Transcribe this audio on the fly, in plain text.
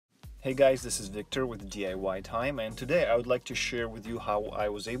Hey guys, this is Victor with DIY Time, and today I would like to share with you how I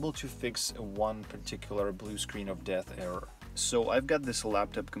was able to fix one particular blue screen of death error. So I've got this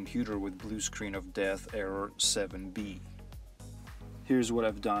laptop computer with blue screen of death error 7B. Here's what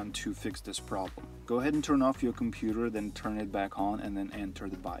I've done to fix this problem. Go ahead and turn off your computer, then turn it back on and then enter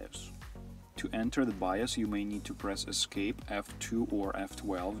the BIOS. To enter the BIOS, you may need to press Escape, F2 or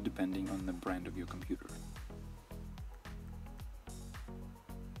F12 depending on the brand of your computer.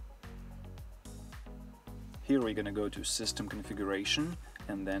 Here we're going to go to System Configuration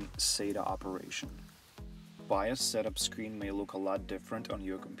and then SATA Operation. BIOS setup screen may look a lot different on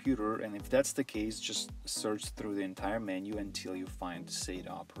your computer, and if that's the case, just search through the entire menu until you find SATA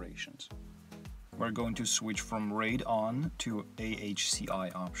Operations. We're going to switch from RAID on to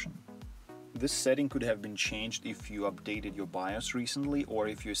AHCI option. This setting could have been changed if you updated your BIOS recently or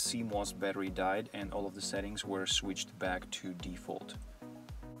if your CMOS battery died and all of the settings were switched back to default.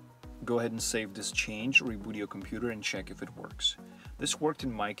 Go ahead and save this change, reboot your computer and check if it works. This worked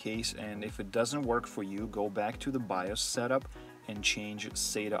in my case, and if it doesn't work for you, go back to the BIOS setup and change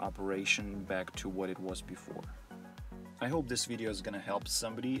SATA operation back to what it was before. I hope this video is gonna help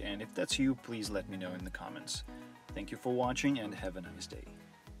somebody, and if that's you, please let me know in the comments. Thank you for watching and have a nice day.